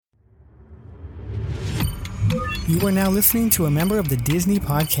You are now listening to a member of the Disney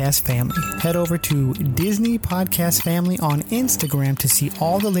Podcast family. Head over to Disney Podcast Family on Instagram to see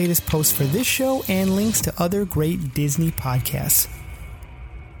all the latest posts for this show and links to other great Disney podcasts.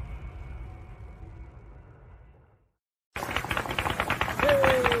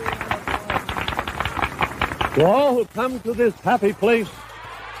 To all who come to this happy place,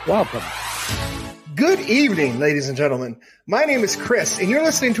 welcome. Good evening, ladies and gentlemen. My name is Chris, and you're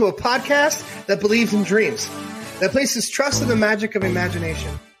listening to a podcast that believes in dreams, that places trust in the magic of imagination,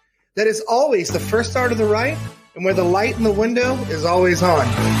 that is always the first star to the right, and where the light in the window is always on.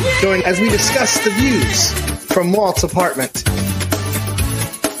 Join as we discuss the views from Walt's apartment.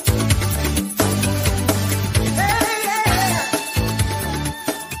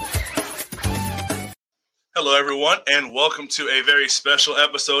 Hello, everyone, and welcome to a very special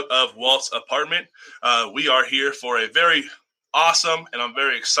episode of Walt's Apartment. We are here for a very awesome, and I'm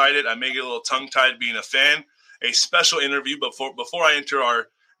very excited. I may get a little tongue-tied being a fan. A special interview before I enter our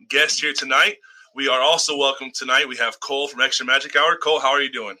guest here tonight. We are also welcome tonight. We have Cole from Extra Magic Hour. Cole, how are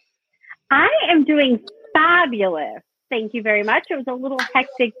you doing? I am doing fabulous. Thank you very much. It was a little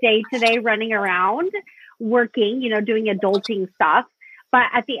hectic day today, running around, working, doing adulting stuff. But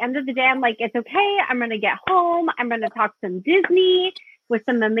at the end of the day, I'm like, it's okay. I'm going to get home. I'm going to talk some Disney with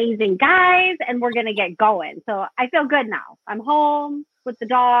some amazing guys, and we're going to get going. So I feel good now. I'm home with the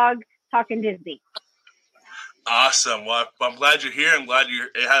dog, talking Disney. Awesome. Well, I'm glad you're here. I'm glad you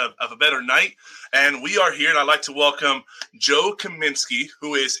had a better night. And we are here, and I'd like to welcome Joe Kaminski,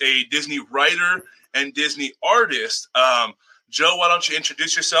 who is a Disney writer and Disney artist. Joe, why don't you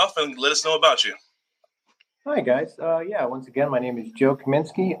introduce yourself and let us know about you? Hi, guys. Once again, my name is Joe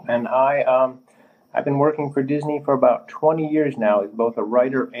Kaminski, and I've been working for Disney for about 20 years now as both a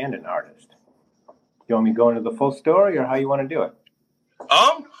writer and an artist. You want me to go into the full story, or how you want to do it?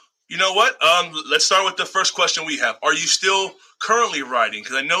 You know what? Let's start with the first question we have. Are you still currently writing?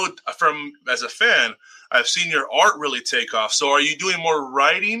 Because I know as a fan, I've seen your art really take off. So are you doing more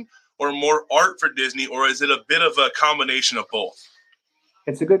writing or more art for Disney, or is it a bit of a combination of both?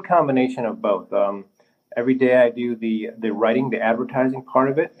 It's a good combination of both. Every day I do the writing, the advertising part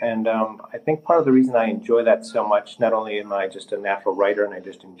of it. And I think part of the reason I enjoy that so much, not only am I just a natural writer and I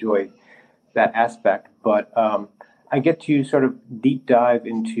just enjoy that aspect, but I get to sort of deep dive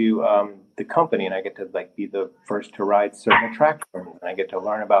into the company, and I get to be the first to ride certain attractions, and I get to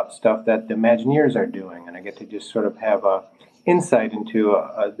learn about stuff that the Imagineers are doing, and I get to just sort of have a insight into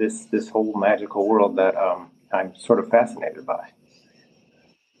this whole magical world that I'm sort of fascinated by.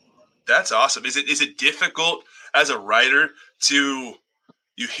 That's awesome. Is it difficult as a writer you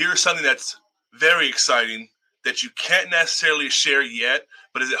hear something that's very exciting that you can't necessarily share yet,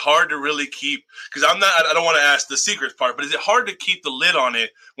 but is it hard to really keep, because I don't want to ask the secret part, but is it hard to keep the lid on it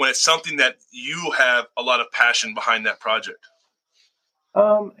when it's something that you have a lot of passion behind that project?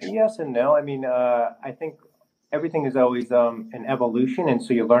 Yes and no. I mean, I think everything is always an evolution, and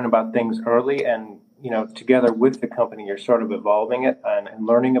so you learn about things early, and together with the company, you're sort of evolving it and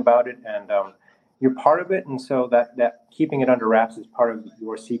learning about it, and you're part of it. And so that keeping it under wraps is part of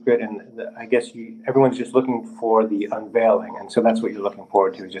your secret. And I guess everyone's just looking for the unveiling. And so that's what you're looking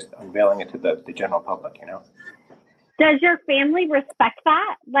forward to, just unveiling it to the general public, Does your family respect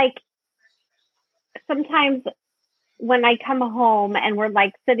that? Like, sometimes when I come home and we're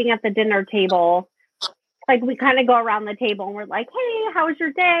sitting at the dinner table, we kind of go around the table and we're like, hey, how was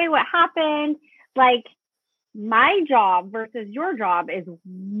your day? What happened? My job versus your job is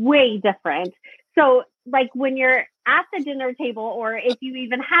way different. So when you're at the dinner table, or if you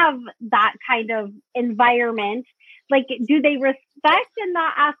even have that kind of environment, do they respect and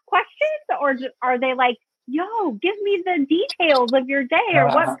not ask questions, or are they yo, give me the details of your day or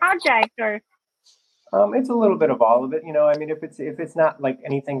what project? Or it's a little bit of all of it. I mean, if it's not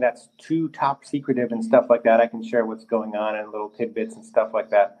anything that's too top secretive and stuff like that, I can share what's going on and little tidbits and stuff like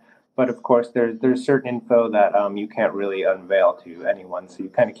that. But of course, there's certain info that you can't really unveil to anyone. So you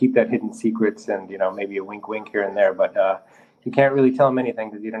kind of keep that hidden secrets, and maybe a wink here and there. But you can't really tell them anything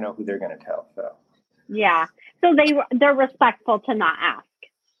because you don't know who they're going to tell. So yeah, so they're respectful to not ask.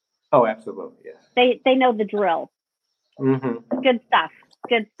 Oh, absolutely, yes. They know the drill. Mm-hmm. Good stuff.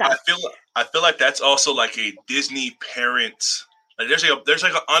 I feel like that's also a Disney parent. There's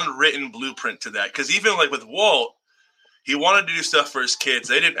an unwritten blueprint to that, because even with Walt. He wanted to do stuff for his kids.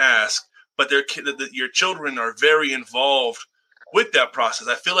 They didn't ask, but your children are very involved with that process.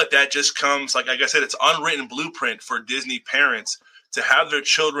 I feel like that just comes, like I said, it's unwritten blueprint for Disney parents to have their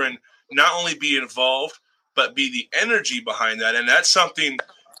children not only be involved, but be the energy behind that. And that's something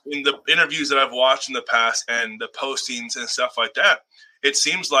in the interviews that I've watched in the past and the postings and stuff like that. It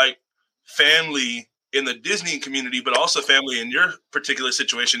seems like family in the Disney community, but also family in your particular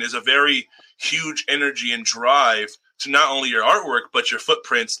situation, is a very huge energy and drive to not only your artwork, but your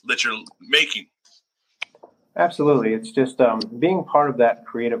footprints that you're making. Absolutely. It's just being part of that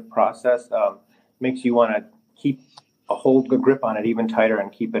creative process makes you want to keep hold the grip on it even tighter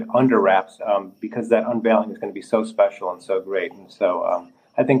and keep it under wraps because that unveiling is going to be so special and so great. And so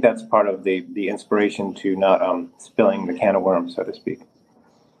I think that's part of the inspiration to not spilling the can of worms, so to speak.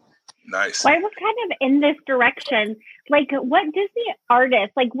 Nice. Well, I was kind of in this direction. Like, what Disney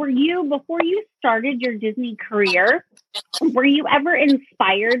artists, like, were you, before you started your Disney career, were you ever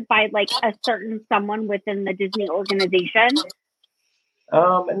inspired by, like, a certain someone within the Disney organization?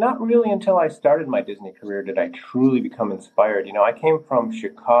 Not really until I started my Disney career did I truly become inspired. You know, I came from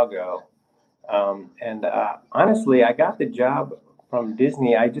Chicago, and honestly, I got the job from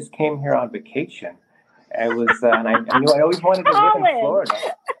Disney. I just came here on vacation. I was, and I knew I always wanted to live in Florida.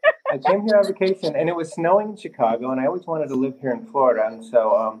 I came here on vacation, and it was snowing in Chicago, and I always wanted to live here in Florida. And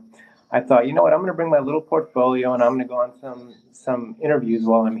so I thought, you know what, I'm going to bring my little portfolio, and I'm going to go on some interviews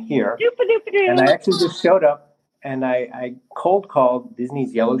while I'm here. And I actually just showed up, and I cold called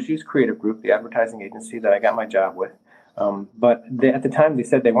Disney's Yellow Shoes Creative Group, the advertising agency that I got my job with. But at the time, they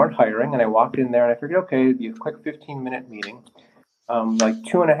said they weren't hiring, and I walked in there, and I figured, okay, it'd be a quick 15-minute meeting. Like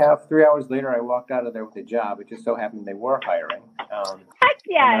 2.5, 3 hours later, I walked out of there with a job. It just so happened they were hiring. Heck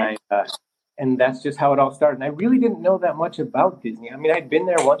yeah. And that's just how it all started. And I really didn't know that much about Disney. I mean, I'd been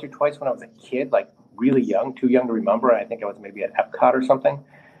there once or twice when I was a kid, like really young, too young to remember. I think I was maybe at Epcot or something.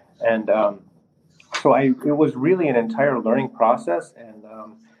 And so it was really an entire learning process. And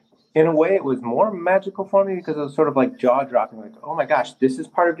in a way, it was more magical for me because it was sort of like jaw-dropping, like, oh my gosh, this is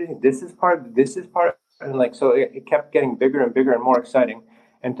part of Disney. This is part. And like, so it kept getting bigger and bigger and more exciting.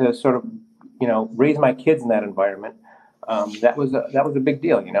 And to sort of, you know, raise my kids in that environment, that was a big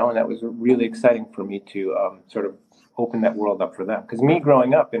deal, you know, and that was really exciting for me to sort of open that world up for them. Because me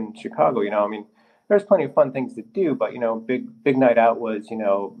growing up in Chicago, you know, I mean, there's plenty of fun things to do, but, you know, big night out was, you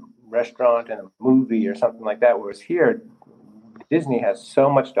know, restaurant and a movie or something like that. Whereas here, Disney has so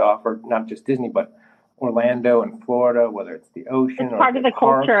much to offer, not just Disney, but Orlando and Florida, whether it's the ocean it's or part of the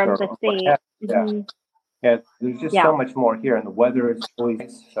culture of the state. Yeah. Yeah, there's just so much more here, and the weather is always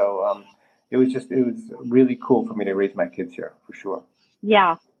nice. So it was really cool for me to raise my kids here, for sure.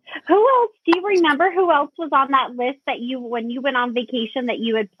 Yeah. Who else, do you remember who else was on that list that you, when you went on vacation, that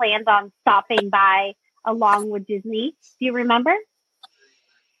you had planned on stopping by along with Disney? Do you remember?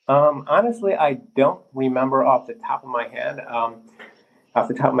 Honestly, I don't remember off the top of my head.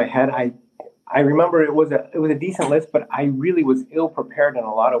 I remember it was a decent list, but I really was ill prepared in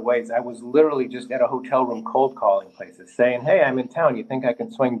a lot of ways. I was literally just at a hotel room cold calling places, saying, "Hey, I'm in town. You think I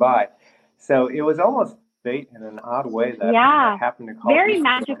can swing by?" So it was almost fate in an odd way that I happened to call. Very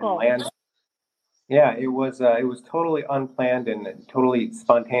magical. Yeah, it was totally unplanned and totally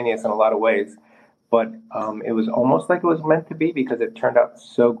spontaneous in a lot of ways, but it was almost like it was meant to be because it turned out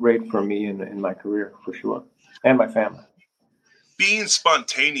so great for me in my career, for sure, and my family. Being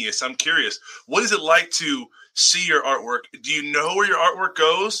spontaneous, I'm curious, what is it like to see your artwork? Do you know where your artwork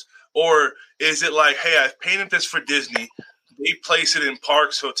goes? Or is it like, hey, I've painted this for Disney. They place it in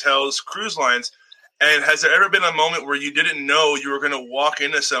parks, hotels, cruise lines. And has there ever been a moment where you didn't know you were going to walk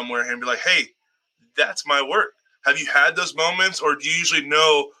into somewhere and be like, hey, that's my work? Have you had those moments, or do you usually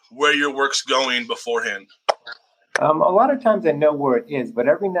know where your work's going beforehand? A lot of times I know where it is, but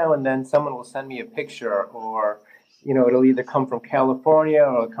every now and then someone will send me a picture, or you know, it'll either come from California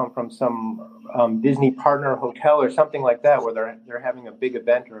or it'll come from some Disney partner hotel or something like that, where they're having a big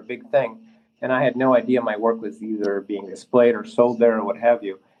event or a big thing, and I had no idea my work was either being displayed or sold there or what have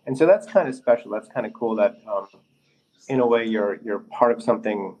you. And so that's kind of special. That's kind of cool that in a way you're part of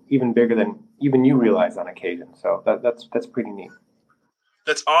something even bigger than even you realize on occasion. So that's pretty neat.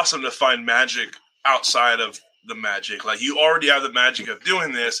 That's awesome to find magic outside of the magic. Like, you already have the magic of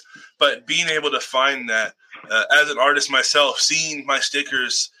doing this, but being able to find that. As an artist myself, seeing my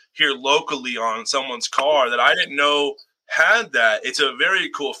stickers here locally on someone's car that I didn't know had that, it's a very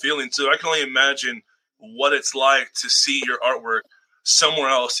cool feeling. So I can only imagine what it's like to see your artwork somewhere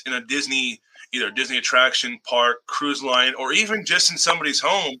else in a Disney, either Disney attraction, park, cruise line, or even just in somebody's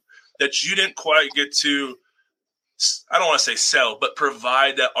home that you didn't quite get to, I don't want to say sell, but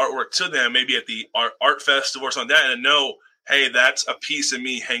provide that artwork to them, maybe at the art festival or something like that, and know, hey, that's a piece of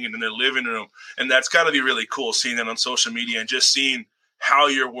me hanging in their living room. And that's got to be really cool, seeing that on social media and just seeing how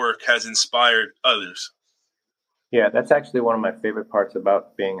your work has inspired others. Yeah, that's actually one of my favorite parts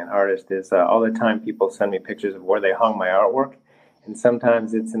about being an artist is all the time people send me pictures of where they hung my artwork. And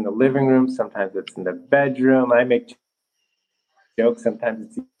sometimes it's in the living room, sometimes it's in the bedroom. I make joke. Sometimes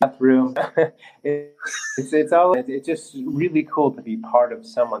it's the bathroom. It's just really cool to be part of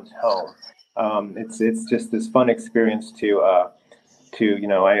someone's home. It's just this fun experience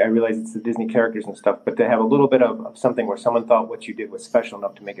I realize it's the Disney characters and stuff, but to have a little bit of something where someone thought what you did was special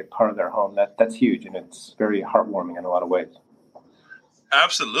enough to make it part of their home, that's huge, and it's very heartwarming in a lot of ways.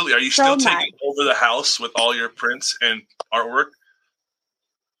 Absolutely. Are you still taking over the house with all your prints and artwork?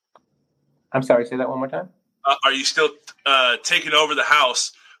 I'm sorry, say that one more time. Are you still taking over the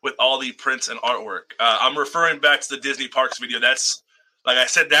house with all the prints and artwork? I'm referring back to the Disney Parks video. That's, like I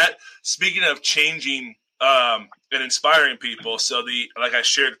said, that speaking of changing and inspiring people. So like I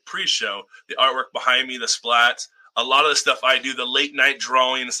shared pre-show, the artwork behind me, the splats, a lot of the stuff I do, the late night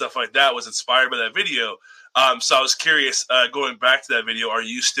drawing and stuff like that was inspired by that video. So I was curious, going back to that video, are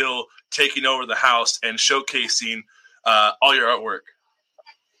you still taking over the house and showcasing all your artwork?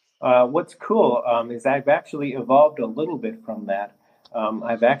 What's cool is I've actually evolved a little bit from that.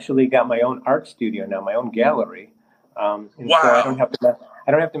 I've actually got my own art studio now, my own gallery. Wow. So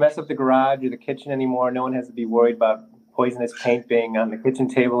I don't have to mess up the garage or the kitchen anymore. No one has to be worried about poisonous paint being on the kitchen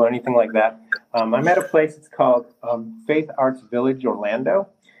table or anything like that. I'm at a place, it's called Faith Arts Village, Orlando.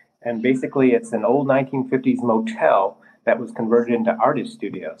 And basically it's an old 1950s motel that was converted into artist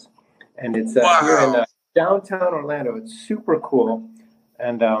studios. And it's here in downtown Orlando. It's super cool.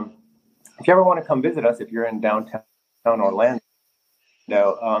 And if you ever want to come visit us, if you're in downtown Orlando,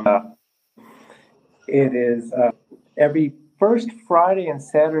 it is every first Friday and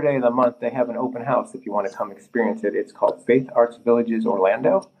Saturday of the month, they have an open house if you want to come experience it. It's called Faith Arts Villages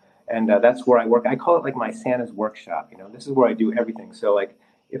Orlando. And that's where I work. I call it like my Santa's workshop. This is where I do everything. So like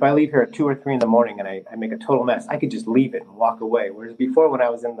if I leave here at 2 or 3 in the morning and I make a total mess, I could just leave it and walk away. Whereas before, when I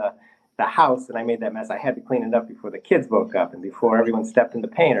was in the house and I made that mess, I had to clean it up before the kids woke up and before everyone stepped in the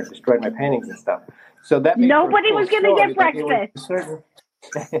paint or destroyed my paintings and stuff. So that nobody was going to get breakfast.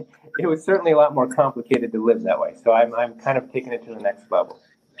 It was certainly a lot more complicated to live that way. So I'm kind of taking it to the next level.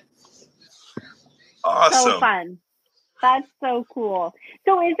 Awesome. So fun. That's so cool.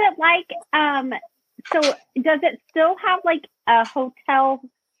 So is it like, so does it still have like a hotel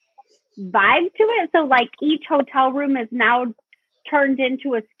vibe to it? So like each hotel room is now turned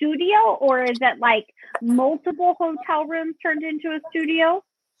into a studio, or is it like multiple hotel rooms turned into a studio?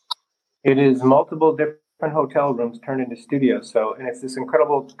 It is multiple different hotel rooms turned into studios. So, and it's this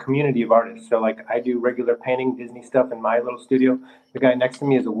incredible community of artists. So like I do regular painting, Disney stuff in my little studio. The guy next to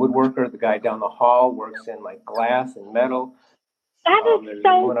me is a woodworker. The guy down the hall works in like glass and metal. That is there's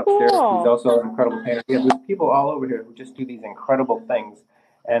so one upstairs cool. who's also an incredible painter. Yeah, there's people all over here who just do these incredible things.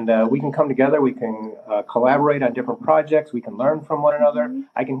 And we can come together. We can collaborate on different projects. We can learn from one another. Mm-hmm.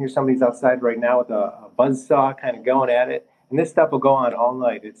 I can hear somebody's outside right now with a buzzsaw kind of going at it. And this stuff will go on all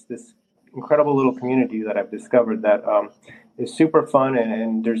night. It's this incredible little community that I've discovered that is super fun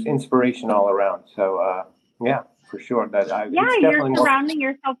and there's inspiration all around. So, yeah, for sure. You're surrounding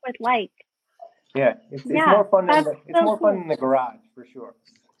yourself with light. Yeah, it's more fun than the garage, for sure.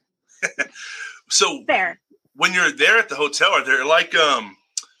 So fair. When you're there at the hotel, are there like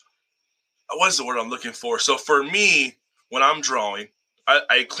what is the word I'm looking for? So for me, when I'm drawing,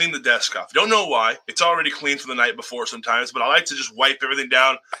 I clean the desk off. Don't know why. It's already cleaned from the night before sometimes, but I like to just wipe everything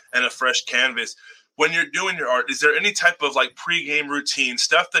down and a fresh canvas. When you're doing your art, is there any type of like pre-game routine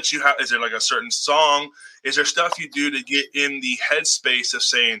stuff that you have? Is there like a certain song? Is there stuff you do to get in the headspace of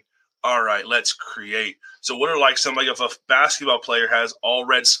saying, all right, let's create? So what are like if a basketball player has all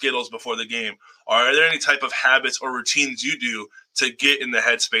red Skittles before the game, are there any type of habits or routines you do to get in the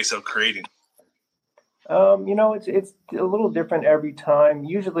headspace of creating? It's a little different every time.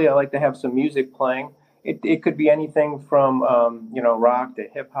 Usually I like to have some music playing. It could be anything from, rock to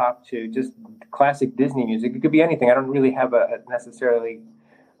hip hop to just classic Disney music. It could be anything. I don't really have a necessarily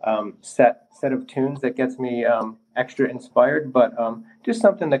set of tunes that gets me extra inspired, but just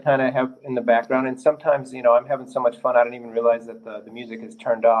something to kind of have in the background. And sometimes, I'm having so much fun, I don't even realize that the music is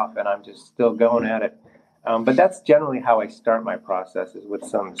turned off and I'm just still going at it. But that's generally how I start my process, is with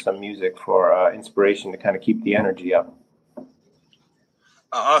some music for inspiration to kind of keep the energy up.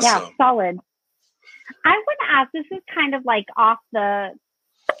 Awesome. Yeah, solid. I want to ask, this is kind of like off the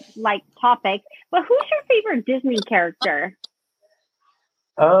topic, but who's your favorite Disney character?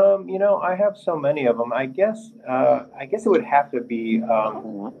 I have so many of them. I guess it would have to be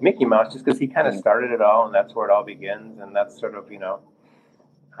Mickey Mouse, just because he kind of started it all, and that's where it all begins, and that's sort of, he's just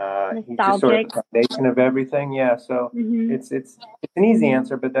sort of the foundation of everything. Yeah, so it's an easy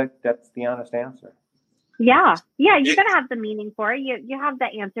answer, but that's the honest answer. Yeah, you're gonna have the meaning for it. You have the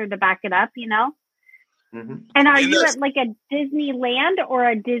answer to back it up, Mm-hmm. And are you at like a Disneyland or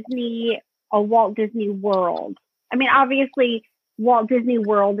a Walt Disney World? I mean, obviously Walt Disney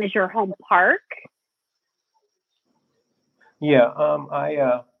World is your home park? Yeah,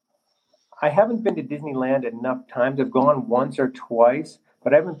 I haven't been to Disneyland enough times. I've gone once or twice,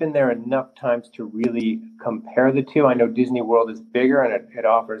 but I haven't been there enough times to really compare the two. I know Disney World is bigger and it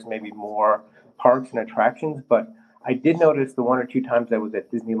offers maybe more parks and attractions, but I did notice the one or two times I was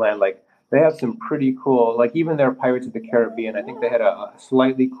at Disneyland, like they have some pretty cool, like even their Pirates of the Caribbean. I think they had a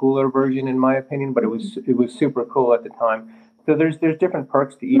slightly cooler version, in my opinion, but it was super cool at the time. So there's different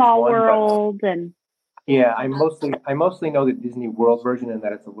perks to each Small one. World and Yeah, I mostly know the Disney World version and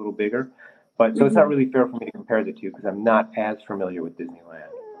that it's a little bigger, but so it's not really fair for me to compare the two because I'm not as familiar with Disneyland.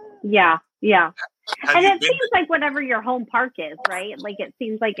 yeah. Have And you it been seems like whatever your home park is, right? Like it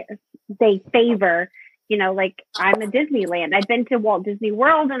seems like they favor, like I'm a Disneyland. I've been to Walt Disney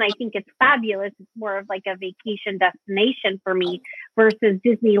World and I think it's fabulous. It's more of like a vacation destination for me versus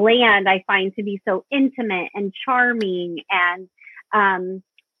Disneyland I find to be so intimate and charming and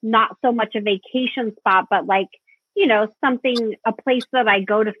not so much a vacation spot, but like, a place that I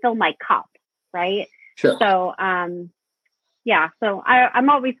go to fill my cup, right? Sure. So, so I'm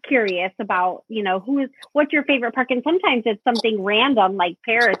always curious about, what's your favorite park? And sometimes it's something random like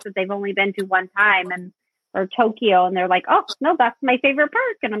Paris that they've only been to one time or Tokyo. And they're like, oh, no, that's my favorite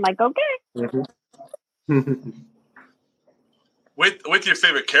park. And I'm like, okay. Mm-hmm. with your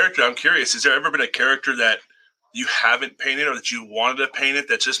favorite character? I'm curious. Has there ever been a character that you haven't painted or that you wanted to paint it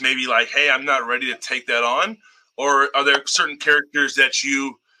that's just maybe like, hey, I'm not ready to take that on? Or are there certain characters that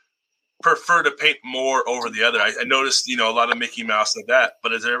you prefer to paint more over the other? I noticed, a lot of Mickey Mouse and that,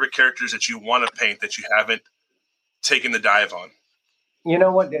 but is there ever characters that you want to paint that you haven't taken the dive on? You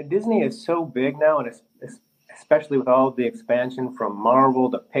know what? Disney is so big now, and especially with all the expansion from Marvel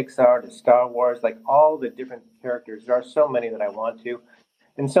to Pixar to Star Wars, like all the different characters, there are so many that I want to,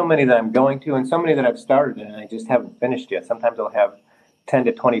 and so many that I'm going to, and so many that I've started and I just haven't finished yet. Sometimes I'll have 10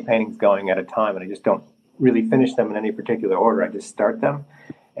 to 20 paintings going at a time, and I just don't really finish them in any particular order. I just start them.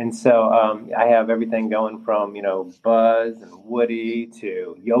 And so I have everything going from, Buzz and Woody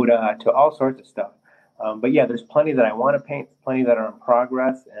to Yoda to all sorts of stuff. But yeah, there's plenty that I want to paint, plenty that are in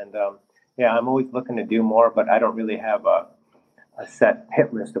progress. And I'm always looking to do more, but I don't really have a set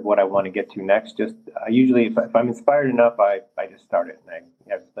hit list of what I want to get to next. Just usually if I'm inspired enough, I just start it. And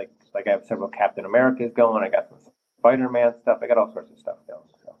I have like I have several Captain Americas going. I got some Spider-Man stuff. I got all sorts of stuff going.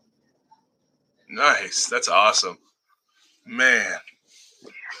 So. Nice. That's awesome, man.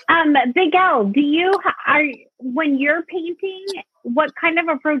 Big L, when you're painting, what kind of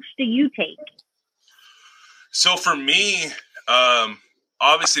approach do you take? So for me,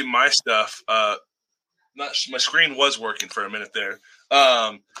 obviously my stuff, my screen was working for a minute there.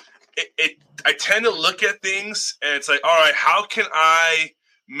 I tend to look at things and it's like, all right, how can I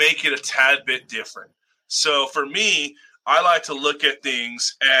make it a tad bit different? So for me, I like to look at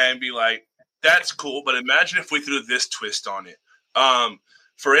things and be like, that's cool, but imagine if we threw this twist on it.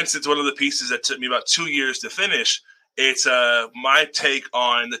 For instance, one of the pieces that took me about 2 years to finish, it's my take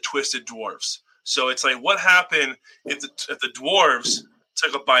on the Twisted Dwarfs. So it's like, what happened if the dwarves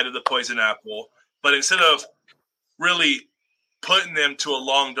took a bite of the poison apple, but instead of really putting them to a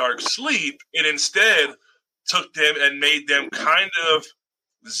long, dark sleep, it instead took them and made them kind of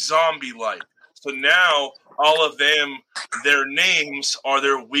zombie-like. So now all of them, their names are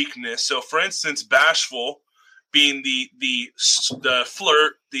their weakness. So for instance, Bashful being the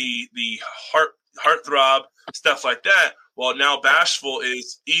flirt, the heartthrob, stuff like that. Well, now Bashful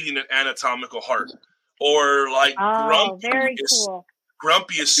is eating an anatomical heart. Or like Grumpy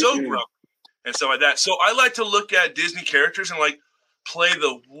is so grumpy and stuff like that. So I like to look at Disney characters and like play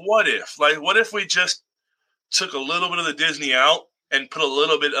the what if. Like, what if we just took a little bit of the Disney out and put a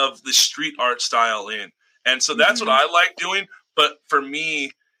little bit of the street art style in? And so that's what I like doing. But for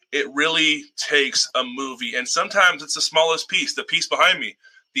me, it really takes a movie. And sometimes it's the smallest piece. The piece behind me,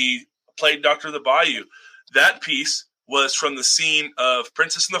 the played Doctor of the Bayou. That piece was from the scene of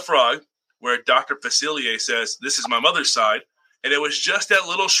Princess and the Frog, where Dr. Facilier says, "This is my mother's side." And it was just that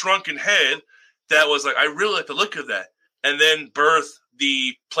little shrunken head that was like, I really like the look of that. And then birthed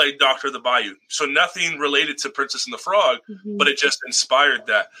the played Doctor of the Bayou. So nothing related to Princess and the Frog, but it just inspired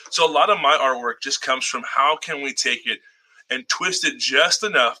that. So a lot of my artwork just comes from how can we take it and twist it just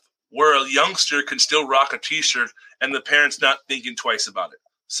enough where a youngster can still rock a t-shirt and the parents not thinking twice about it.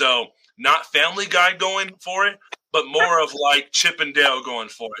 So not Family Guy going for it, but more of like Chip and Dale going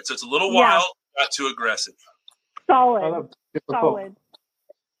for it. So it's a little wild, not too aggressive. Solid.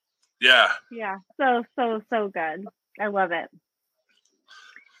 Yeah. Yeah. So good. I love it.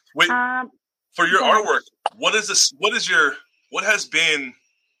 Wait, for your artwork, what has been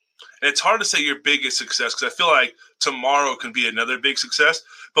And it's hard to say your biggest success because I feel like tomorrow can be another big success.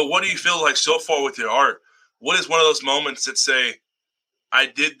 But what do you feel like so far with your art? What is one of those moments that say, I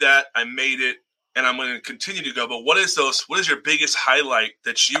did that, I made it, and I'm going to continue to go? But what is your biggest highlight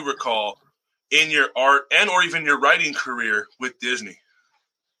that you recall in your art and or even your writing career with Disney?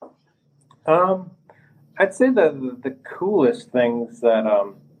 I'd say the coolest things that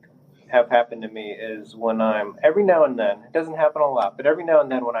have happened to me is when I'm, every now and then, it doesn't happen a lot, but every now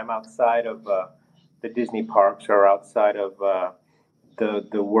and then when I'm outside of the Disney parks or outside of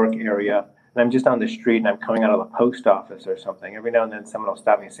the work area, and I'm just on the street and I'm coming out of the post office or something, every now and then someone will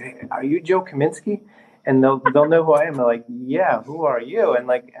stop me and say, "Hey, are you Joe Kaminski?" And they'll know who I am. They're like, "Yeah, who are you?" And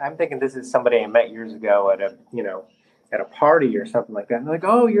like, I'm thinking this is somebody I met years ago at a party or something like that. And they're like,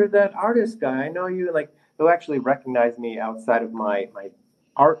 "Oh, you're that artist guy. I know you." And like, they'll actually recognize me outside of my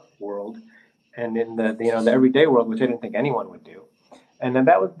art world and in the everyday world, which I didn't think anyone would do. And then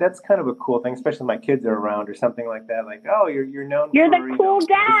that's kind of a cool thing, especially when my kids are around or something like that. Like, "Oh, you're known You're for, the cool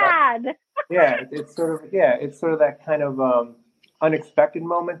dad." Yeah, it's sort of that kind of unexpected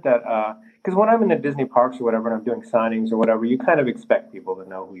moment that because when I'm in the Disney parks or whatever and I'm doing signings or whatever, you kind of expect people to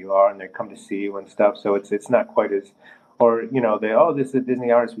know who you are and they come to see you and stuff. So it's not quite as, or this is a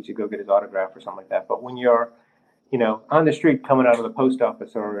Disney artist, we should go get his autograph or something like that. But when you're on the street coming out of the post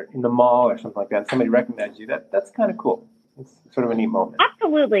office or in the mall or something like that, and somebody recognizes you, that's kind of cool. It's sort of a neat moment.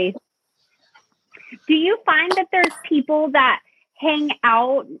 Absolutely. Do you find that there's people that hang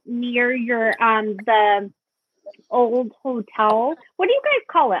out near your the old hotel? What do you guys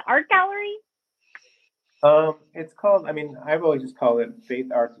call it? Art gallery? It's called, I've always just called it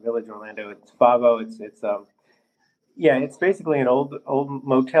Faith Arts Village Orlando. It's Favo. It's basically an old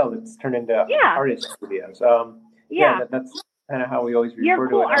motel that's turned into artist studios. That's kind of how we always refer your to it.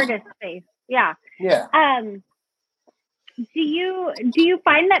 Your cool artist space. Yeah. Yeah. Do you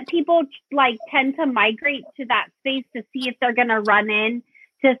find that people like tend to migrate to that space to see if they're going to run in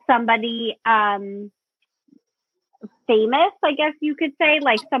to somebody famous, I guess you could say,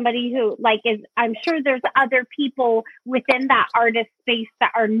 like somebody who I'm sure there's other people within that artist space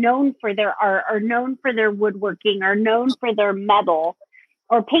that are known for their art, or known for their woodworking, or known for their metal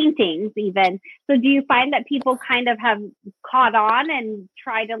or paintings even. So do you find that people kind of have caught on and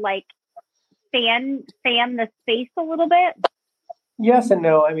try to like fan the space a little bit? Yes and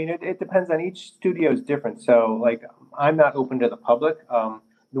no. It depends on each studio is different. So like, I'm not open to the public.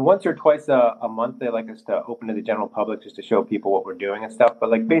 Once or twice a month, they like us to open to the general public just to show people what we're doing and stuff. But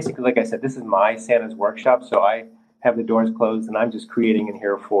like, basically, like I said, this is my Santa's workshop. So I have the doors closed and I'm just creating in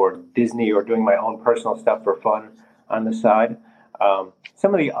here for Disney or doing my own personal stuff for fun on the side.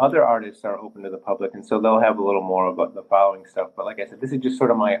 Some of the other artists are open to the public, and so they'll have a little more about the following stuff. But like I said, this is just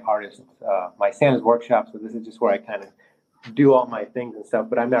sort of my artist, my Santa's workshop. So this is just where I kind of do all my things and stuff.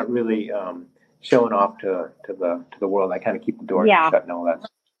 But I'm not really showing off to the world. I kind of keep the doors shut and all that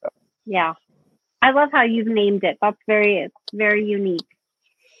stuff. Yeah, I love how you've named it. It's very unique.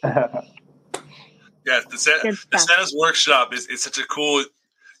 Yeah, the Santa's workshop is such a cool,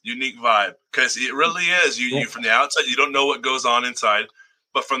 unique vibe because it really is. You from the outside, you don't know what goes on inside,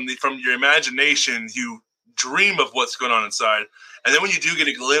 but from your imagination, you dream of what's going on inside, and then when you do get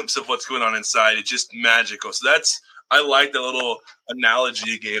a glimpse of what's going on inside, it's just magical. So I like the little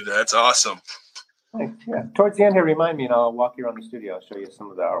analogy you gave there. That's awesome. Thanks. Yeah. Towards the end here, remind me, and I'll walk you around the studio. I'll show you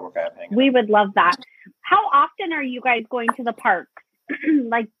some of the artwork I have hanging. We would love that. How often are you guys going to the park?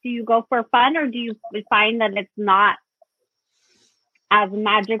 Like, do you go for fun, or do you find that it's not as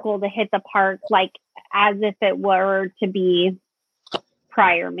magical to hit the park like as if it were to be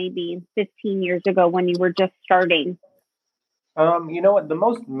prior, maybe 15 years ago when you were just starting? You know what? The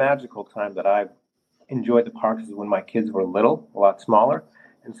most magical time that I've enjoyed the parks is when my kids were little, a lot smaller.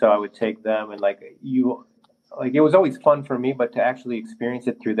 And so I would take them, and it was always fun for me, but to actually experience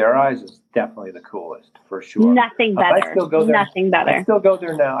it through their eyes is definitely the coolest, for sure. Nothing better. I still go there. Nothing better. I still go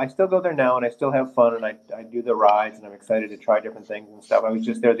there now, and I still have fun, and I do the rides, and I'm excited to try different things and stuff. I was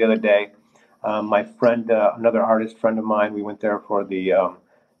just there the other day. My friend, another artist friend of mine, we went there for the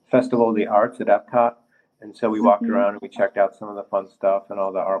Festival of the Arts at Epcot, and so we walked around and we checked out some of the fun stuff and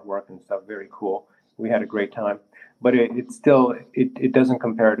all the artwork and stuff. Very cool. We had a great time. But it still doesn't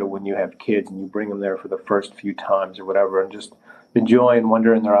compare to when you have kids and you bring them there for the first few times or whatever, and just the joy and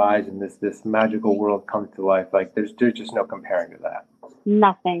wonder in their eyes and this magical world comes to life. Like there's just no comparing to that.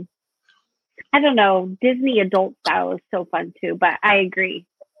 Nothing. I don't know. Disney adult style is so fun too, but I agree.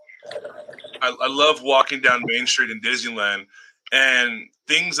 I love walking down Main Street in Disneyland and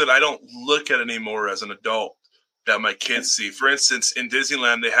things that I don't look at anymore as an adult that my kids see. For instance, in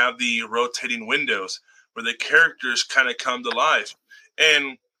Disneyland, they have the rotating windows where the characters kind of come to life.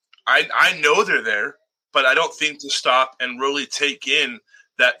 And I know they're there, but I don't think to stop and really take in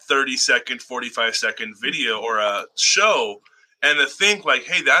that 30-second, 45-second video or a show and to think like,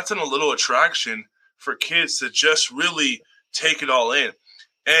 hey, that's a little attraction for kids to just really take it all in.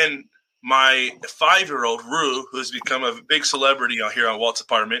 And my 5-year-old, Rue, who's become a big celebrity out here on Walt's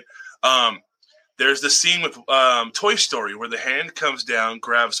apartment, there's the scene with Toy Story where the hand comes down,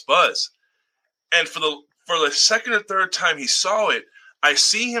 grabs Buzz. And for the second or third time he saw it, I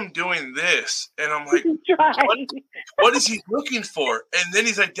see him doing this, and I'm like, what is he looking for? And then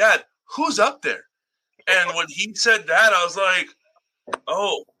he's like, Dad, who's up there? And when he said that, I was like,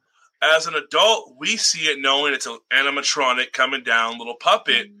 oh, as an adult, we see it knowing it's an animatronic coming down, little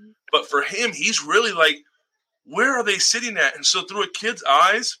puppet. But for him, he's really like, where are they sitting at? And so through a kid's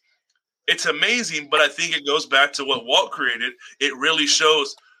eyes, it's amazing. But I think it goes back to what Walt created. It really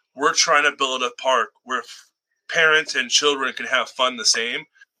shows we're trying to build a park where parents and children can have fun the same.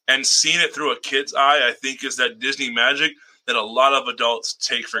 And seeing it through a kid's eye, I think, is that Disney magic that a lot of adults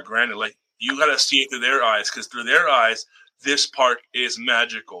take for granted. Like, you got to see it through their eyes, because through their eyes, this park is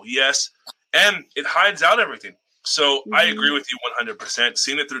magical. Yes, and it hides out everything. So I agree with you 100%.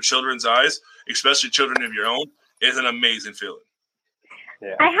 Seeing it through children's eyes, especially children of your own, is an amazing feeling.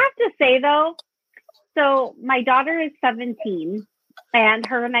 Yeah. I have to say, though, so my daughter is 17, and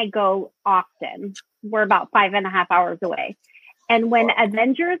her and I go often. We're about 5.5 hours away. And when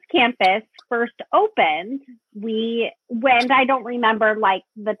Avengers Campus first opened, we went. I don't remember like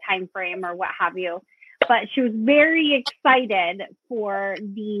the time frame or what have you, but she was very excited for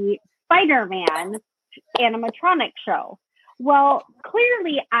the Spider-Man animatronic show. Well,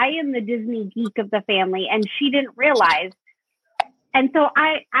 clearly I am the Disney geek of the family, and she didn't realize. And so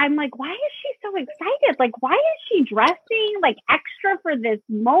I'm like, why is she so excited? Like, why is she dressing like extra for this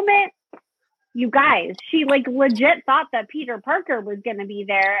moment? You guys, she like legit thought that Peter Parker was going to be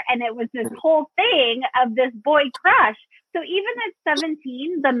there. And it was this whole thing of this boy crush. So even at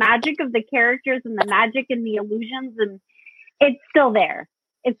 17, the magic of the characters and the magic and the illusions, and it's still there.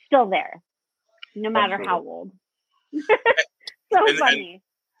 It's still there, no matter how old. Funny.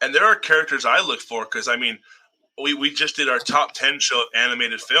 And there are characters I look for, because, I mean, we just did our top 10 show of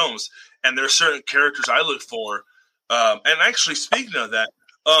animated films, and there are certain characters I look for. And actually, speaking of that,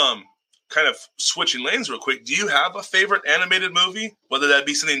 kind of switching lanes real quick, do you have a favorite animated movie, whether that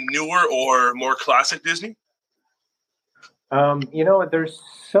be something newer or more classic Disney? There's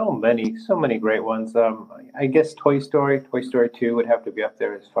so many great ones. I guess Toy Story 2 would have to be up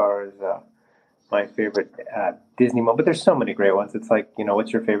there as far as my favorite Disney movie. But there's so many great ones. It's like,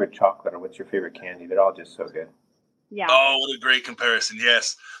 what's your favorite chocolate or what's your favorite candy? They're all just so good. Yeah. Oh, what a great comparison.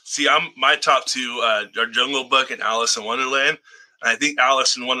 Yes. See, my top two are Jungle Book and Alice in Wonderland. I think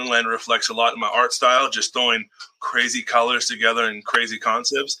Alice in Wonderland reflects a lot in my art style, just throwing crazy colors together and crazy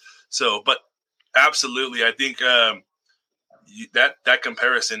concepts. So, but absolutely, I think that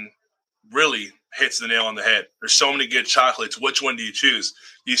comparison really hits the nail on the head. There's so many good chocolates. Which one do you choose?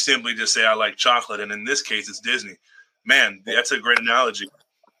 You simply just say, I like chocolate. And in this case, it's Disney. Man, that's a great analogy.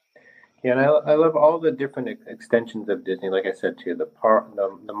 Yeah, and I love all the different extensions of Disney. Like I said, too,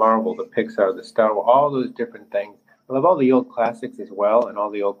 the Marvel, the Pixar, the Star Wars, all those different things. I love all the old classics as well, and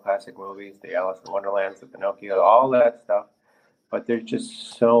all the old classic movies, the Alice in Wonderlands, the Pinocchio, all that stuff. But there's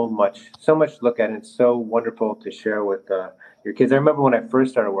just so much to look at, and it's so wonderful to share with your kids. I remember when I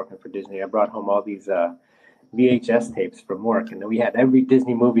first started working for Disney, I brought home all these VHS tapes from work, and then we had every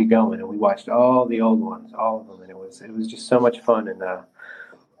Disney movie going, and we watched all the old ones, all of them, and it was just so much fun. And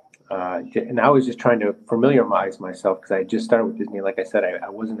I was just trying to familiarize myself, because I just started with Disney. Like I said, I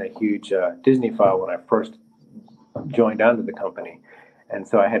wasn't a huge Disney file when I first joined onto the company, and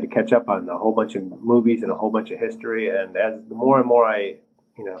so I had to catch up on a whole bunch of movies and a whole bunch of history. And as the more and more I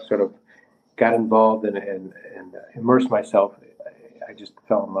sort of got involved and immersed myself, I just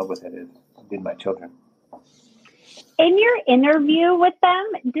fell in love with it, as did my children. In your interview with them,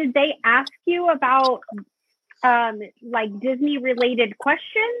 did they ask you about like Disney related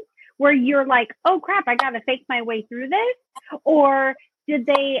questions where you're like, oh crap, I gotta fake my way through this? Or did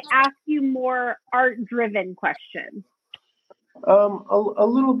they ask you more art-driven questions? A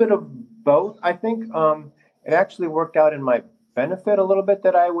little bit of both. I think it actually worked out in my benefit a little bit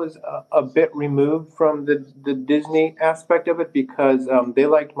that I was a bit removed from the Disney aspect of it, because they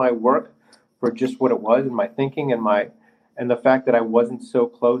liked my work for just what it was, and my thinking and the fact that I wasn't so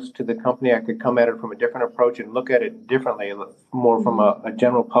close to the company. I could come at it from a different approach and look at it differently, more from a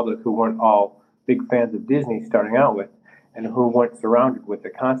general public who weren't all big fans of Disney starting out with, and who weren't surrounded with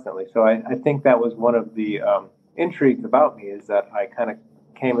it constantly. So I think that was one of the intrigues about me, is that I kind of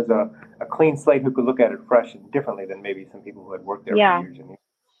came as a clean slate who could look at it fresh and differently than maybe some people who had worked there for years and years.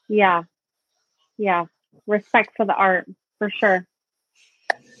 Yeah. Yeah. Respect for the art, for sure.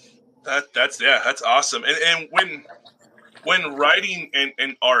 That's awesome. And when writing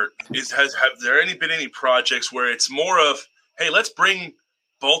and art have there been any projects where it's more of, hey, let's bring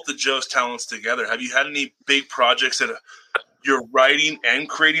both the Joe's talents together? Have you had any big projects that you're writing and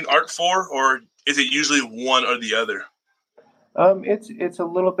creating art for, or is it usually one or the other? It's a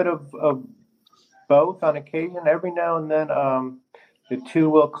little bit of both on occasion. Every now and then, the two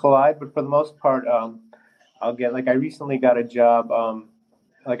will collide, but for the most part, I'll get, like, I recently got a job.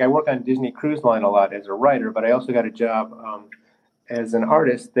 Like, I work on Disney Cruise Line a lot as a writer, but I also got a job as an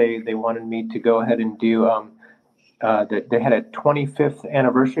artist. They wanted me to go ahead and do. They had a 25th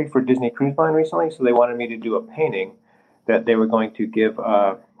anniversary for Disney Cruise Line recently, so they wanted me to do a painting that they were going to give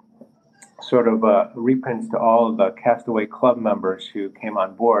sort of reprints to all of the Castaway Club members who came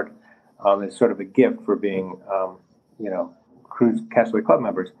on board as sort of a gift for being, Cruise Castaway Club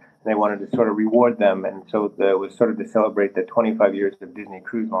members. And they wanted to sort of reward them, and so it was sort of to celebrate the 25 years of Disney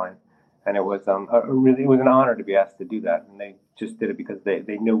Cruise Line. And it was it was an honor to be asked to do that. And they just did it because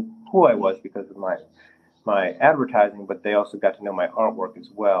they knew who I was because of my advertising, but they also got to know my artwork as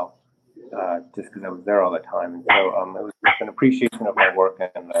well, just because I was there all the time. And so it was just an appreciation of my work,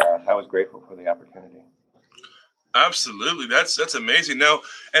 and I was grateful for the opportunity. Absolutely, that's amazing. Now,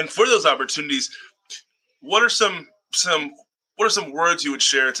 and for those opportunities, what are some words you would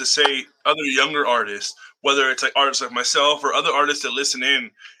share to say other younger artists, whether it's like artists like myself or other artists that listen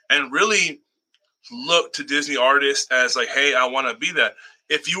in and really look to Disney artists as like, hey, I want to be that.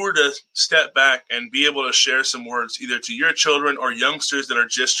 If you were to step back and be able to share some words either to your children or youngsters that are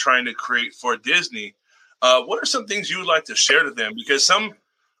just trying to create for Disney, what are some things you would like to share to them? Because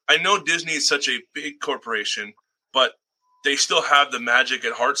I know Disney is such a big corporation, but they still have the magic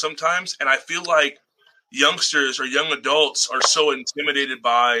at heart sometimes. And I feel like youngsters or young adults are so intimidated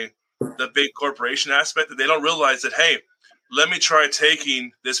by the big corporation aspect that they don't realize that, hey, let me try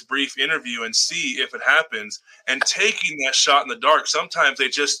taking this brief interview and see if it happens, and taking that shot in the dark. Sometimes they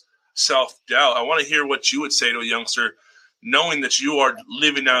just self-doubt. I want to hear what you would say to a youngster, knowing that you are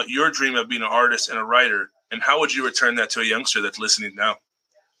living out your dream of being an artist and a writer, and how would you return that to a youngster that's listening now?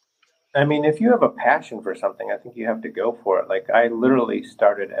 I mean, if you have a passion for something, I think you have to go for it. Like, I literally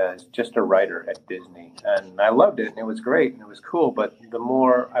started as just a writer at Disney, and I loved it, and it was great, and it was cool. But the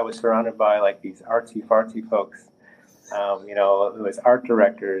more I was surrounded by like these artsy-fartsy folks, it was art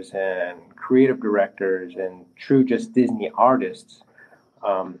directors and creative directors and true just Disney artists,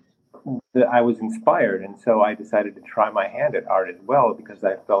 that I was inspired. And so I decided to try my hand at art as well, because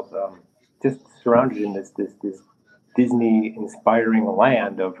I felt just surrounded in this Disney inspiring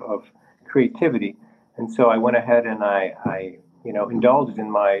land of creativity. And so I went ahead and I indulged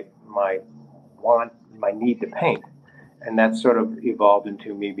in my need to paint. And that sort of evolved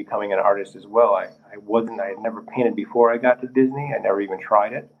into me becoming an artist as well. I had never painted before I got to Disney. I never even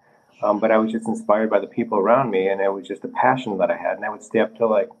tried it. But I was just inspired by the people around me, and it was just a passion that I had. And I would stay up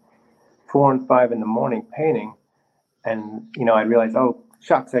till like 4 and 5 in the morning painting. And, I'd realize, oh,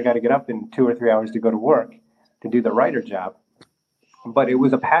 shucks, I got to get up in 2 or 3 hours to go to work to do the writer job. But it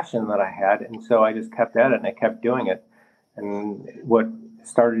was a passion that I had. And so I just kept at it, and I kept doing it. And what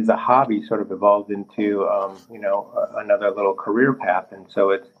started as a hobby sort of evolved into, another little career path. And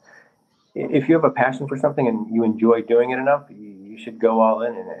so if you have a passion for something and you enjoy doing it enough, you should go all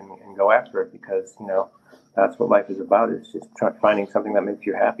in and go after it, because, that's what life is about. It's just finding something that makes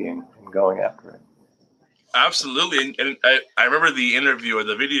you happy and going after it. Absolutely. And I remember the interview or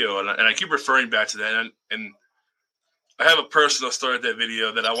the video, and I keep referring back to that. And I have a personal story of that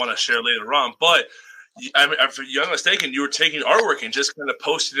video that I want to share later on. But if you're not mistaken, you were taking artwork and just kind of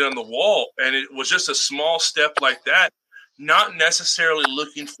posted it on the wall. And it was just a small step like that, not necessarily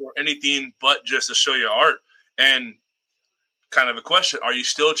looking for anything but just to show your art. And kind of a question, are you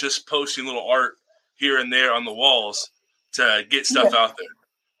still just posting little art here and there on the walls to get stuff out there?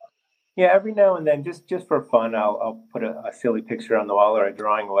 Yeah, every now and then, just for fun, I'll put a silly picture on the wall or a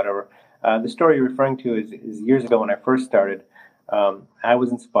drawing or whatever. The story you're referring to is years ago when I first started. I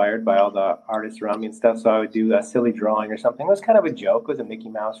was inspired by all the artists around me and stuff, so I would do a silly drawing or something. It was kind of a joke. It was a Mickey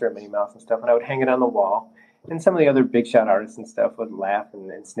Mouse or a Minnie Mouse and stuff, and I would hang it on the wall. And some of the other big shot artists and stuff would laugh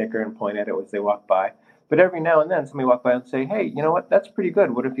and snicker and point at it as they walked by. But every now and then, somebody walked by and say, hey, you know what? That's pretty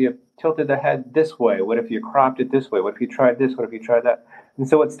good. What if you tilted the head this way? What if you cropped it this way? What if you tried this? What if you tried that? And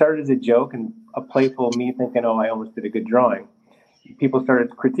so it started as a joke and a playful me thinking, oh, I almost did a good drawing. People started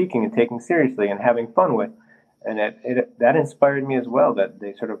critiquing and taking seriously and having fun with. And that inspired me as well, that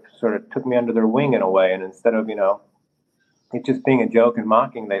they sort of took me under their wing in a way. And instead of, it just being a joke and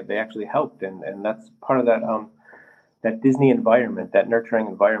mocking, they actually helped. And that's part of that that Disney environment, that nurturing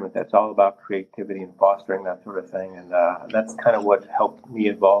environment that's all about creativity and fostering that sort of thing. And that's kind of what helped me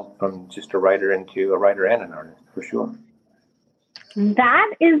evolve from just a writer into a writer and an artist, for sure.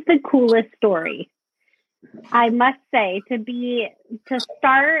 That is the coolest story. I must say, to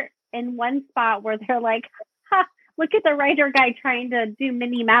start in one spot where they're like, ha, look at the writer guy trying to do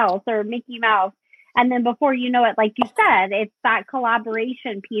Minnie Mouse or Mickey Mouse. And then before you know it, like you said, it's that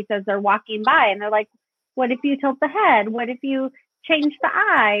collaboration piece as they're walking by and they're like, what if you tilt the head? What if you change the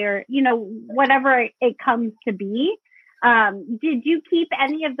eye? Or, whatever it comes to be. Did you keep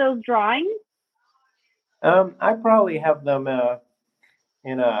any of those drawings? I probably have them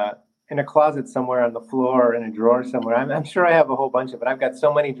in a closet somewhere on the floor or in a drawer somewhere. I'm sure I have a whole bunch of it. I've got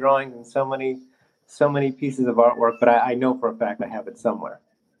so many drawings and so many pieces of artwork, but I know for a fact I have it somewhere.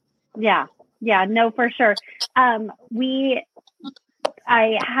 Yeah, no, for sure.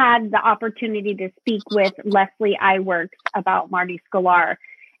 I had the opportunity to speak with Leslie Iwerks about Marty Sklar,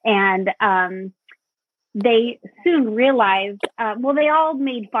 and they soon realized, they all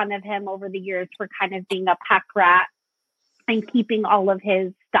made fun of him over the years for kind of being a pack rat and keeping all of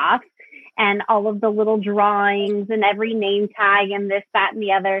his stuff and all of the little drawings and every name tag and this, that, and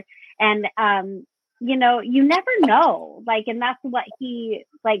the other. And, you never know, and that's what he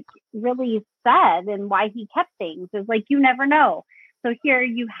really said and why he kept things is you never know. So here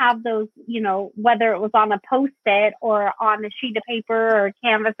you have those, whether it was on a Post-it or on a sheet of paper or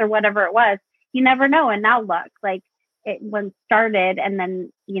canvas or whatever it was, you never know. And now look, it when started and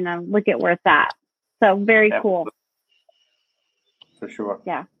then, look at where it's at. So very cool. For sure.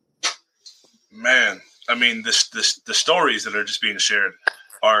 Yeah. Man, I mean, the stories that are just being shared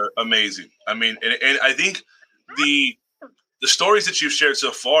are amazing. I mean, and I think the stories that you've shared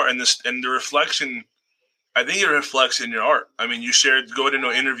so far and the reflection, I think it reflects in your art. I mean, you shared going into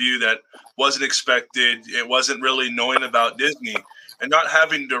an interview that wasn't expected. It wasn't really knowing about Disney and not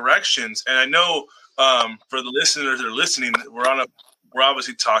having directions. And I know for the listeners that are listening, we're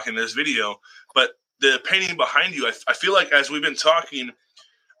obviously talking this video, but the painting behind you, I feel like as we've been talking,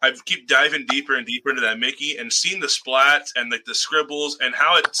 I keep diving deeper and deeper into that Mickey and seeing the splats and the scribbles and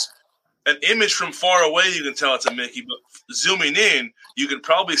how it's an image from far away. You can tell it's a Mickey, but zooming in, you can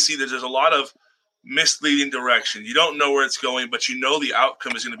probably see that there's a lot of misleading direction. You don't know where it's going, but you know the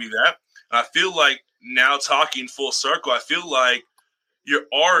outcome is going to be that. And I feel like now talking full circle, I feel like your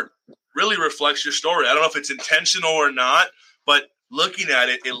art really reflects your story. I don't know if it's intentional or not, but looking at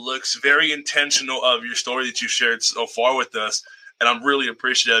it, it looks very intentional of your story that you've shared so far with us. And I'm really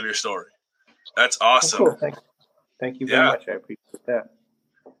appreciative of your story. That's awesome. Oh, cool. Thank you very much. I appreciate that.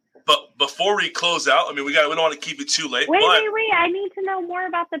 But before we close out, I mean, we don't want to keep it too late. Wait. I need to know more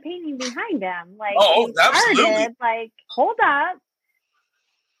about the painting behind him. Absolutely. Hold up.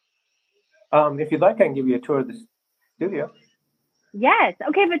 If you'd like, I can give you a tour of the studio. Yes.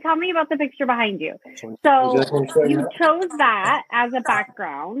 Okay, but tell me about the picture behind you. So you chose that as a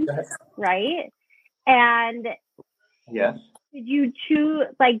background, right? And yes. Did you choose,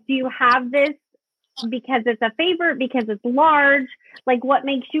 do you have this because it's a favorite, because it's large? What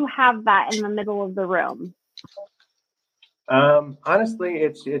makes you have that in the middle of the room? Honestly,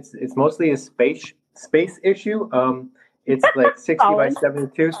 it's mostly a space issue. It's 60 by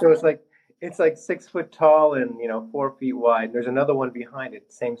 72, so it's 6 foot tall and 4 feet wide. There's another one behind it,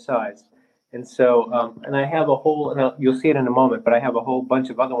 same size. And so, and I have a whole, and you'll see it in a moment, but I have a whole bunch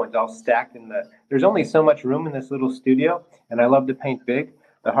of other ones all stacked there's only so much room in this little studio, and I love to paint big.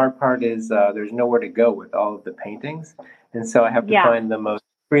 The hard part is there's nowhere to go with all of the paintings. And so I have to find the most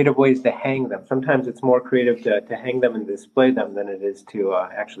creative ways to hang them. Sometimes it's more creative to hang them and display them than it is to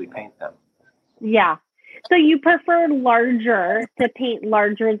actually paint them. Yeah. So you prefer larger, to paint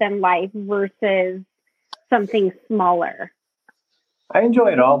larger than life versus something smaller? I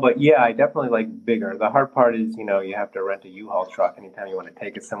enjoy it all, but yeah, I definitely like bigger. The hard part is, you have to rent a U-Haul truck anytime you want to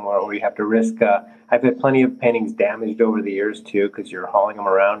take it somewhere, or you have to risk, I've had plenty of paintings damaged over the years too, because you're hauling them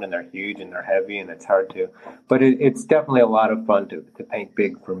around and they're huge and they're heavy and it's hard to, but it's definitely a lot of fun to paint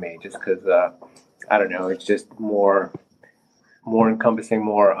big for me, just because, I don't know, it's just more encompassing,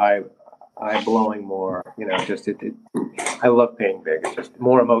 more eye-blowing, more, I love painting big. It's just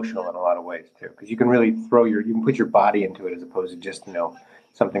more emotional in a lot of ways too, because you can really you can put your body into it as opposed to just,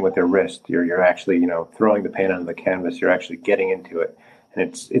 something with your wrist. You're actually, throwing the paint onto the canvas. You're actually getting into it, and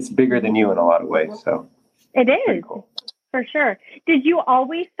it's bigger than you in a lot of ways. So it is cool. For sure. Did you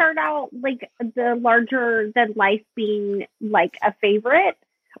always start out the larger than life being a favorite,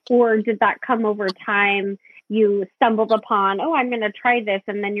 or did that come over time? You stumbled upon, I'm going to try this.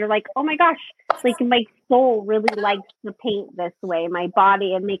 And then you're like, oh my gosh, my soul really likes to paint this way. My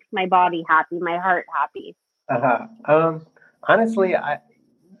body, it makes my body happy, my heart happy. Honestly,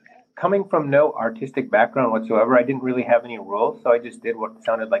 coming from no artistic background whatsoever, I didn't really have any rules, so I just did what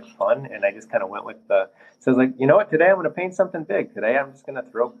sounded like fun, and I just kind of went with the. So I was like, you know what? Today I'm going to paint something big. Today I'm just going to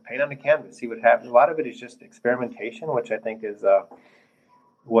throw paint on the canvas, see what happens. A lot of it is just experimentation, which I think is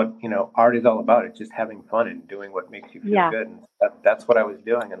what art is all about. It's just having fun and doing what makes you feel good, and that's what I was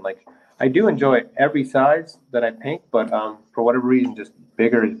doing. And like, I do enjoy every size that I paint, but for whatever reason, just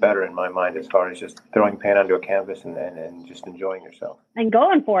bigger is better in my mind as far as just throwing paint onto a canvas and just enjoying yourself and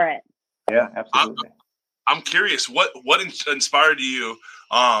going for it. Yeah, absolutely. I'm curious, what inspired you?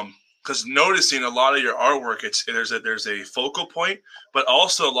 Because noticing a lot of your artwork, there's a focal point, but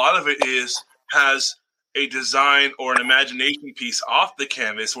also a lot of it has a design or an imagination piece off the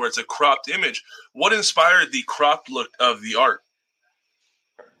canvas where it's a cropped image. What inspired the cropped look of the art?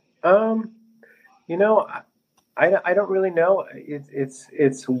 I don't really know.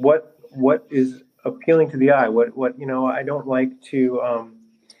 It's what is appealing to the eye. What I don't like to.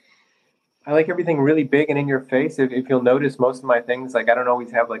 I like everything really big and in your face. If you'll notice, most of my things, like I don't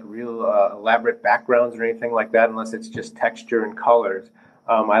always have like real elaborate backgrounds or anything like that, unless it's just texture and colors.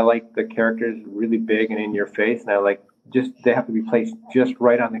 I like the characters really big and in your face, and I like they have to be placed just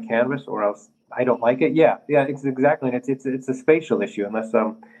right on the canvas, or else I don't like it. Yeah, it's exactly. And it's a spatial issue. Unless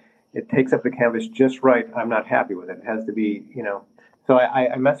it takes up the canvas just right, I'm not happy with it. It has to be, So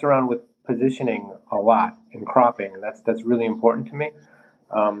I mess around with positioning a lot and cropping, and that's really important to me.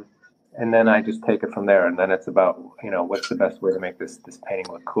 And then I just take it from there, and then it's about what's the best way to make this painting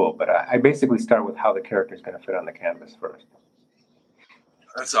look cool. But I basically start with how the character is going to fit on the canvas first.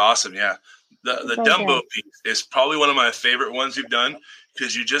 That's awesome. Yeah, the Dumbo piece is probably one of my favorite ones you've done,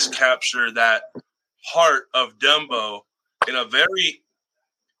 because you just capture that heart of Dumbo in a very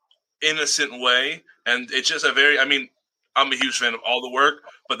innocent way, and it's just I'm a huge fan of all the work,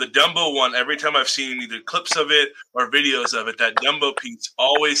 but the Dumbo one, every time I've seen either clips of it or videos of it, that Dumbo piece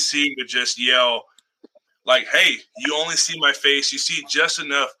always seemed to just yell, like, hey, you only see my face. You see just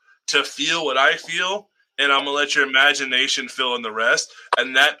enough to feel what I feel, and I'm going to let your imagination fill in the rest.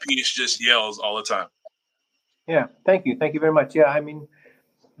 And that piece just yells all the time. Yeah, thank you. Thank you very much. Yeah,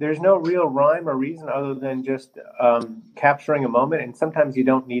 there's no real rhyme or reason other than just capturing a moment, and sometimes you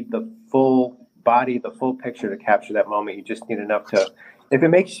don't need the full body, the full picture to capture that moment. You just need enough to. If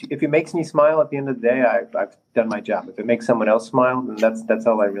it makes me smile at the end of the day, I've done my job. If it makes someone else smile, then that's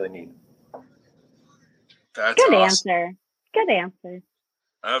all I really need. That's good awesome. answer. Good answer.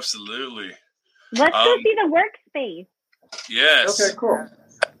 Absolutely. Let's go see the workspace. Yes. Okay, cool.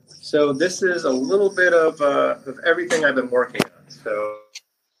 So this is a little bit of everything I've been working on. So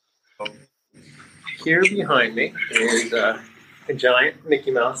here behind me is a giant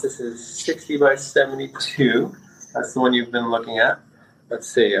Mickey Mouse. This is 60 by 72. That's the one you've been looking at. Let's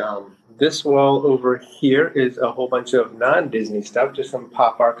see. This wall over here is a whole bunch of non-Disney stuff, just some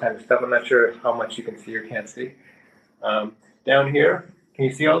pop art kind of stuff. I'm not sure how much you can see or can't see. Down here, can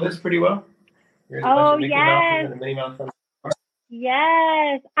you see all this pretty well? Here's a bunch of Mickey Mouse and a Minnie Mouse on the floor.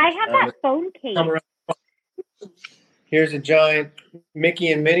 Yes. I have that phone case. Here's a giant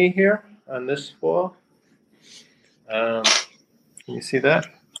Mickey and Minnie here on this wall. Can you see that?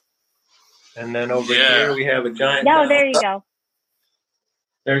 And then over here we have a giant. No, there you go.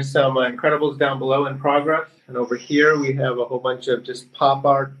 There's some Incredibles down below in progress. And over here we have a whole bunch of just pop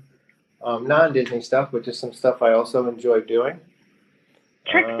art, non-Disney stuff, which is some stuff I also enjoy doing.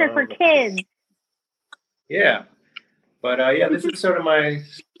 Tricks are for kids. Yeah. But this is sort of my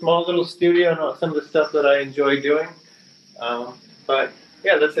small little studio and some of the stuff that I enjoy doing. But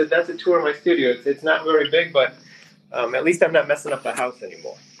yeah, that's a tour of my studio. It's not very big, but at least I'm not messing up the house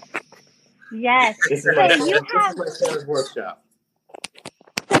anymore. Yes. This is my son's workshop.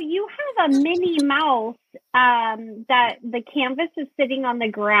 So you have a Minnie Mouse that the canvas is sitting on the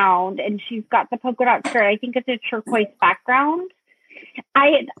ground, and she's got the polka dot skirt. I think it's a turquoise background.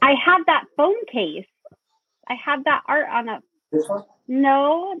 I have that phone case. I have that art on a. This one?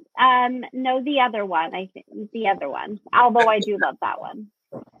 No, the other one. I think the other one. Although I do love that one.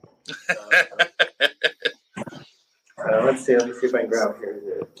 Let's see. Let me see if I can grab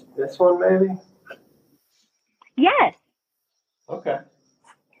here. This one, maybe. Yes. Okay.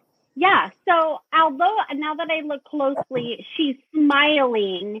 Yeah. So although now that I look closely, she's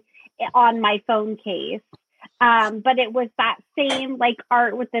smiling on my phone case. But it was that same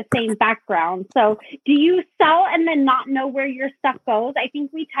art with the same background. So do you sell and then not know where your stuff goes? I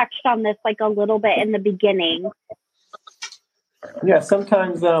think we touched on this a little bit in the beginning. Yeah,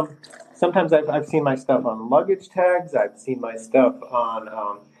 sometimes I've seen my stuff on luggage tags. I've seen my stuff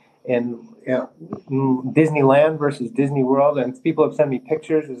on in Disneyland versus Disney World, and people have sent me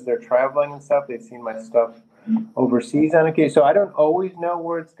pictures as they're traveling and stuff. They've seen my stuff overseas on occasion. So I don't always know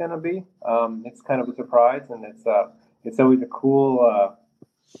where it's going to be. It's kind of a surprise, and it's always a cool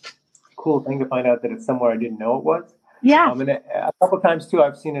thing to find out that it's somewhere I didn't know it was. Yeah. And a couple of times too,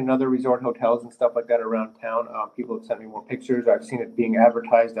 I've seen in other resort hotels and stuff like that around town. People have sent me more pictures. I've seen it being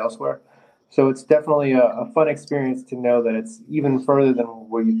advertised elsewhere. So it's definitely a fun experience to know that it's even further than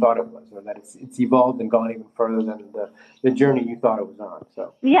where you thought it was, or that it's evolved and gone even further than the journey you thought it was on.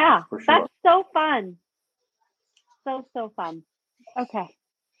 So yeah, for sure. That's so fun. So fun. Okay.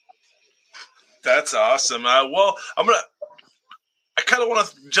 That's awesome. Well, I kind of want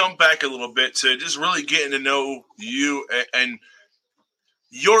to jump back a little bit to just really getting to know you and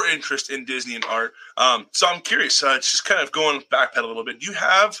your interest in Disney and art. So I'm curious, just kind of going backpedal a little bit. Do you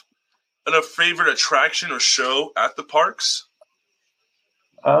have a favorite attraction or show at the parks?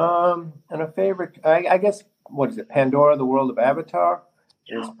 And a favorite, I guess, what is it? Pandora, the World of Avatar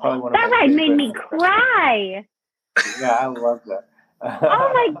is probably one of that my ride favorites. made me cry. Yeah, I love that.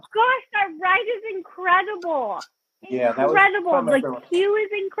 Oh my gosh, that ride is incredible. Yeah, that was incredible. my The favorite. queue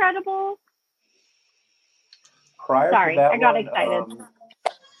is incredible. Prior Sorry, to that I got one, excited.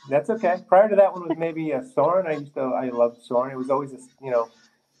 That's okay. Prior to that one was maybe Soarin'. I loved Soarin'. It was always just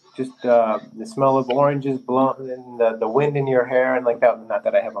the smell of oranges blowing and the wind in your hair and like that. Not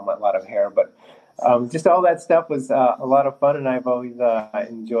that I have a lot of hair, but just all that stuff was a lot of fun, and I've always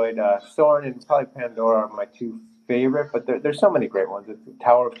enjoyed Soarin' and probably Pandora are my two favorite. But there's so many great ones. The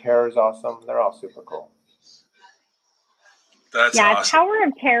Tower of Terror is awesome. They're all super cool. That's yeah, awesome. Tower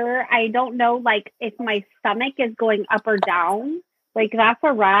of Terror, I don't know, like, if my stomach is going up or down. Like, that's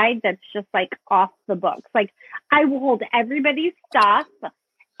a ride that's just, like, off the books. Like, I will hold everybody's stuff,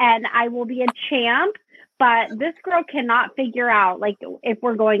 and I will be a champ, but this girl cannot figure out, like, if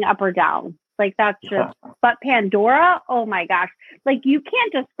we're going up or down. Like, that's just, but Pandora, oh my gosh. Like, you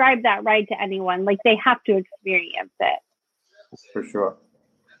can't describe that ride to anyone. Like, they have to experience it. For sure.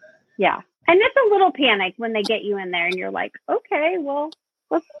 Yeah. And it's a little panic when they get you in there and you're like, okay, well,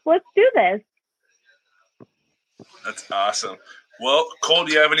 let's do this. That's awesome. Well, Cole,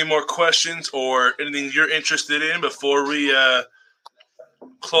 do you have any more questions or anything you're interested in before we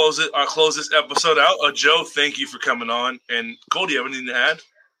close this episode out? Joe, thank you for coming on. And Cole, do you have anything to add?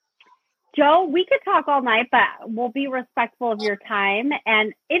 Joe, we could talk all night, but we'll be respectful of your time.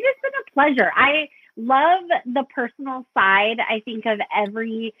 And it has been a pleasure. I love the personal side, I think, of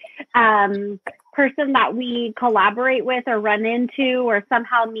every person that we collaborate with or run into or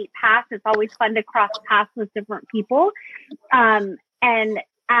somehow meet paths. It's always fun to cross paths with different people. And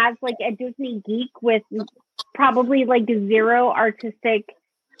as like a Disney geek with probably like zero artistic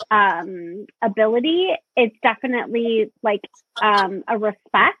ability, it's definitely like a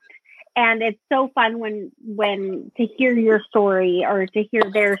respect. And it's so fun when to hear your story or to hear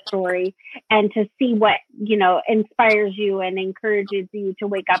their story and to see what, inspires you and encourages you to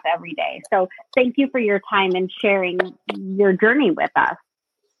wake up every day. So thank you for your time and sharing your journey with us.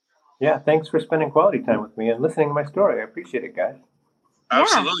 Yeah, thanks for spending quality time with me and listening to my story. I appreciate it, guys.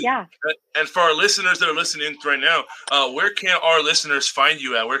 Absolutely. Yeah. And for our listeners that are listening right now, where can our listeners find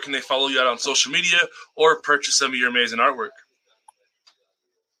you at? Where can they follow you out on social media or purchase some of your amazing artwork?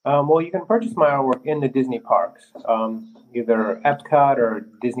 Well, you can purchase my artwork in the Disney parks, either Epcot or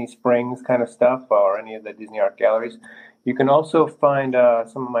Disney Springs kind of stuff, or any of the Disney art galleries. You can also find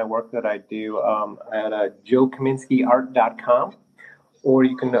some of my work that I do at joekaminskiart.com, or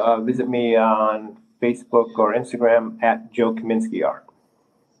you can visit me on Facebook or Instagram at Joe Kaminski Art.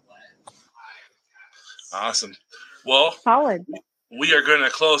 Awesome. Well, solid. We are going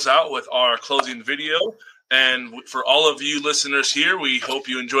to close out with our closing video. And for all of you listeners here, we hope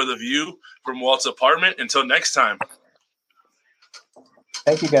you enjoy the view from Walt's apartment. Until next time.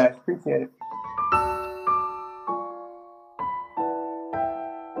 Thank you, guys. Appreciate it.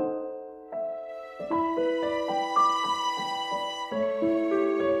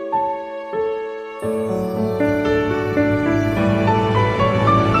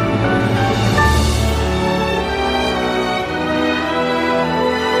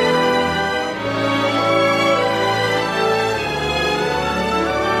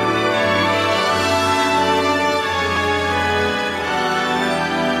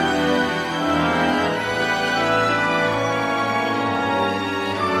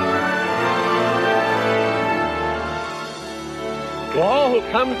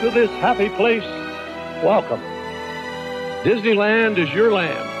 Come to this happy place, welcome. Disneyland is your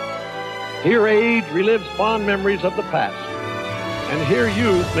land. Here age relives fond memories of the past, and here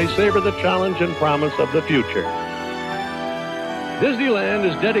youth may savor the challenge and promise of the future. Disneyland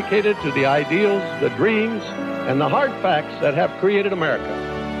is dedicated to the ideals, the dreams, and the hard facts that have created America.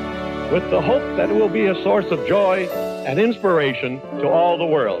 with the hope that it will be a source of joy and inspiration to all the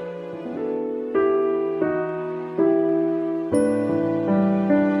world.